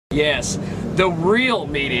Yes, the real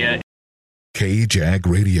media. KJAG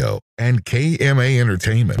Radio and KMA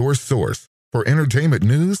Entertainment, your source for entertainment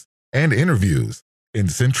news and interviews in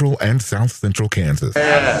Central and South Central Kansas.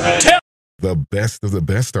 The best of the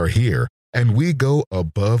best are here, and we go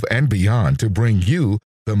above and beyond to bring you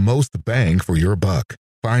the most bang for your buck.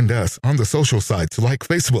 Find us on the social sites like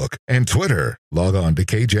Facebook and Twitter. Log on to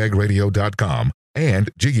kjagradio.com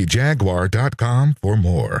and jiggyjaguar.com for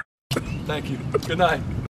more. Thank you. Good night.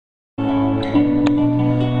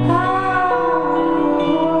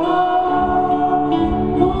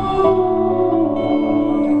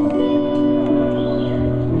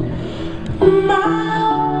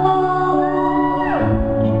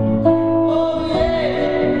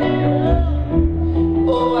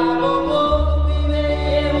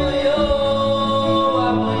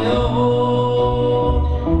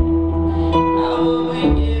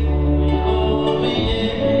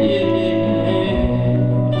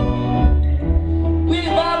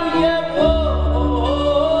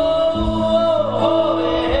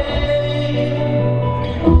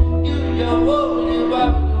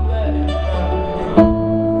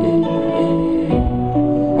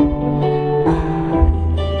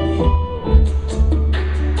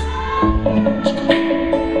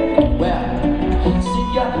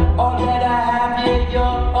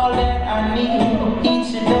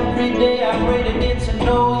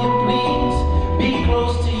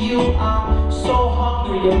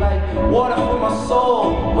 Water for my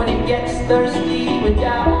soul when it gets thirsty.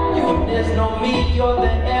 Without you, there's no me. You're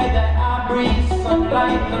the air that I breathe.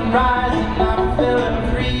 Sunlight and rising, I'm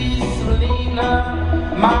feeling free. Selena,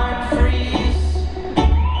 mind freeze.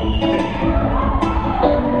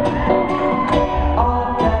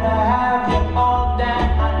 All that I have, you're all that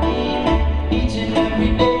I need. Each and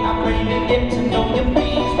every day, I pray to get to know your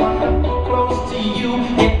peace. Wanna be close to you,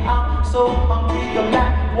 yeah, I'm so hungry. You're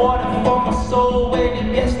like water for my soul when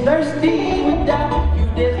it gets thirsty. Without you,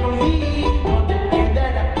 there's no me. You're the air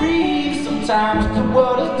that I breathe. Sometimes the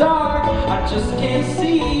world is dark, I just can't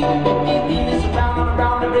see. Everything is around and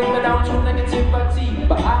around and bring me down to negativity.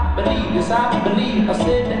 But I believe, yes I believe. I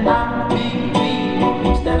said that I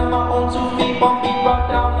believe. Stand on my own 2 feet, won't be brought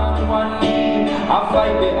down on one knee. I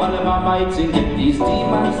fight with all of my might to get these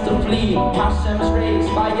demons to flee. Hashem's rays,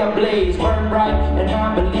 fire blaze, burn bright, and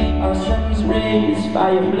I believe Hashem's rays,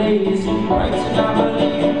 fire blaze, right, and I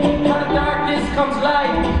believe. Out of darkness comes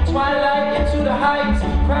light, twilight into the heights,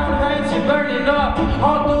 crown heights and burning up,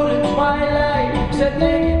 all through the twilight. Said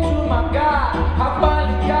thank you to my God, I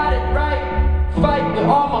finally got it right. Fight with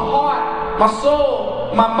all my heart, my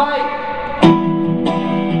soul, my might.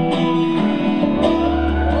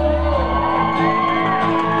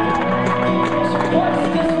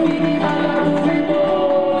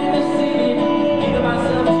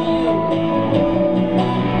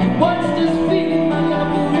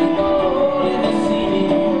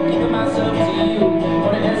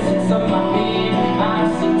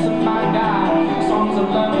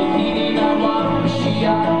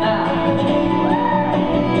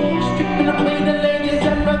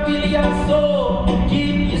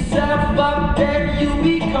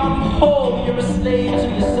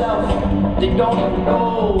 They don't even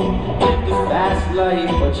know. Live the fast life,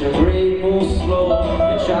 but your brain moves slow.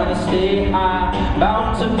 You're trying to stay high,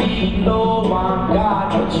 bound to be low. My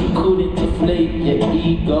God, but you couldn't deflate your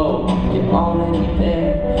ego. You're already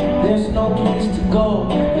there, there's no place to go.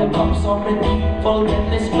 Your cup's already full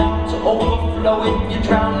and it's bound to overflow. If you're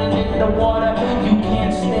drowning in the water, you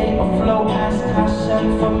can't stay afloat. Ask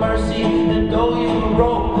Hashem for mercy, and though you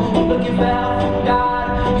rope, you're looking for help from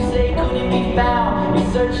God. You say couldn't be found.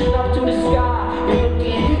 You're searching up to the sky. You're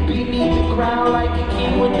looking beneath the ground like a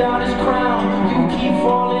king without his crown. You keep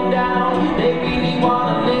falling down. They really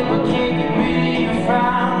wanna live, but can't get really a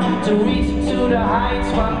frown. To reach to the heights,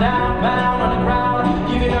 fall down, bound on the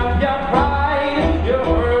ground. Giving up your pride. You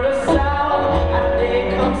heard a sound. Out of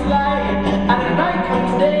day comes light. Out of night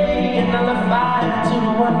comes day. And nullified to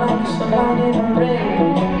the one like the light in the rain.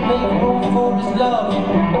 Make room for his love.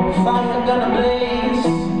 Fire gonna blaze.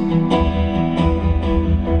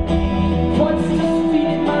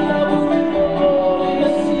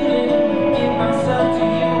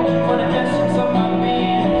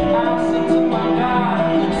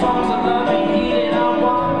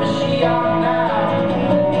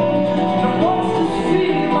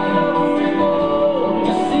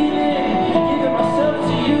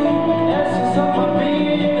 Of my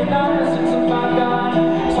being, and I listen to my God.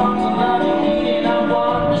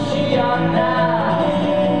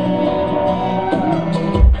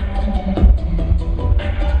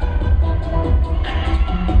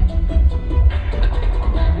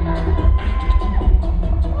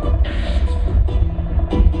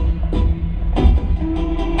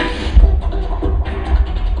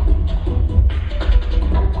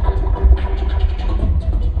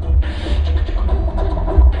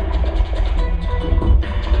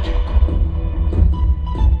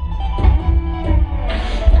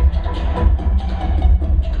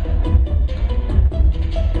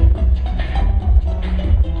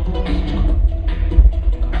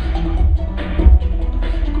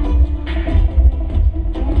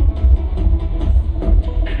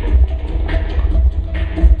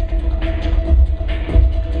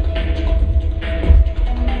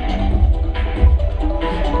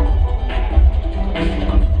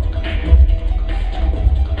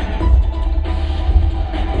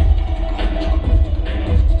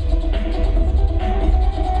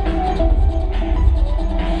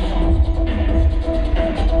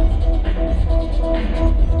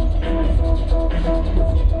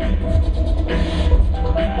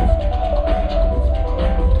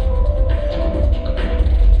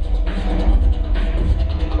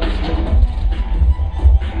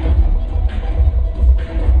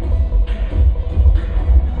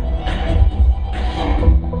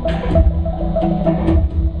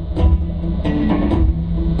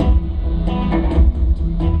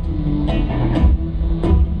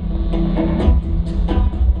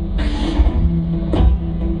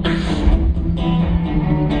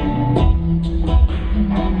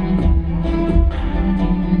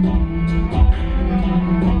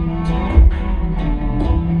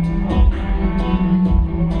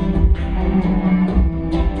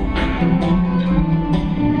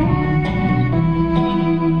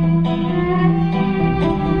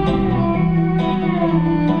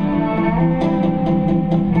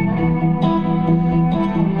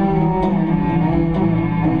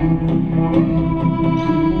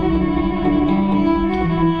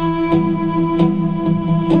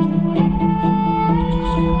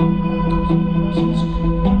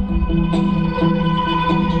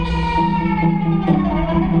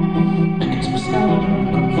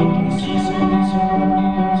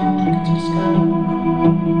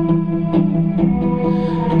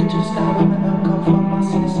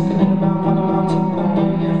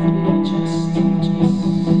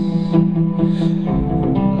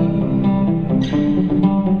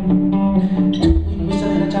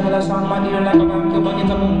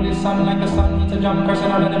 a moonlit sun, like the sun needs a jump,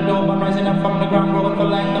 cursing out of the globe. I'm rising up from the ground, growing for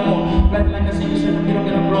like the moon. Flat like a sea, so get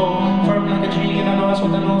a blow. Firm like a tree, and I know that's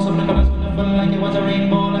what I know. Some of the colors would have felt like it was a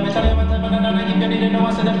rainbow. Let me tell you what's happening, and if you didn't know,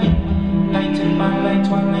 I said that night in my light,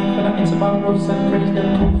 twilight, but it's about rose and praise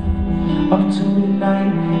them proof. Up to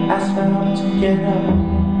midnight, ask for help to get up,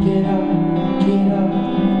 get up, get up,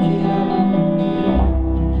 get up.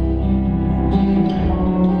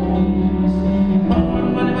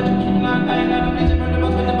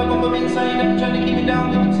 Trying to keep it down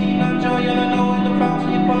with the team, I'm joy, and I know in the crowd, so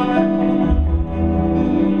you pull around.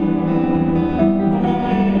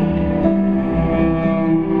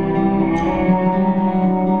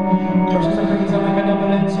 Verses and praise are like a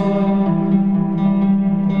double-edged sword.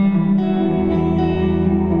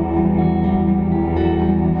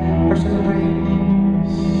 Verses and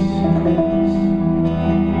praise, praise.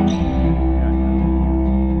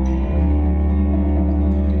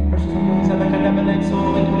 Verses and praise are like a double-edged sword.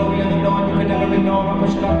 With the glory of the Lord, you can never ignore or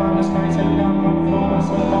push it up.